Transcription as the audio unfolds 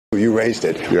You raised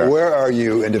it. Yeah. Where are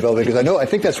you in developing? Because I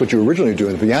think that's what you were originally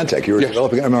doing with BioNTech. You were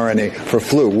developing mRNA for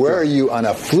flu. Where are you on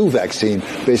a flu vaccine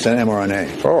based on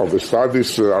mRNA? Oh, the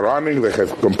studies are running. They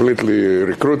have completely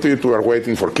recruited. We are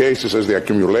waiting for cases as they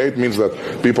accumulate. Means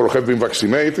that people have been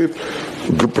vaccinated,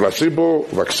 placebo,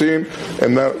 vaccine,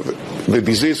 and the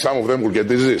disease, some of them will get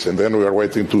disease. And then we are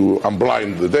waiting to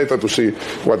unblind the data to see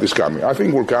what is coming. I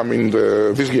think will come in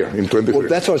this year, in 2023. Well,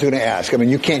 that's what I was going to ask. I mean,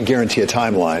 you can't guarantee a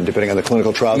timeline depending on the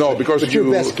clinical trials. No, because but your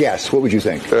best guess, what would you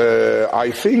think? I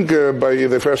think by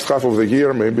the first half of the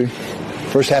year, maybe.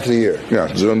 First half of the year? Yeah,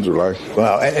 June, July.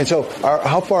 Wow. And so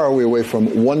how far are we away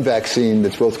from one vaccine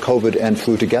that's both COVID and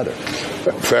flu together?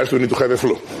 First, we need to have a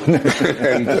flu.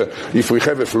 And if we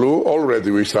have a flu,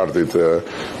 already we started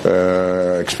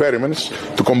experiments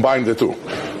to combine the two.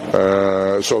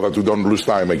 So that we don't lose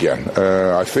time again.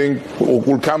 I think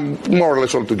we'll come more or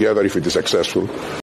less all together if it is successful.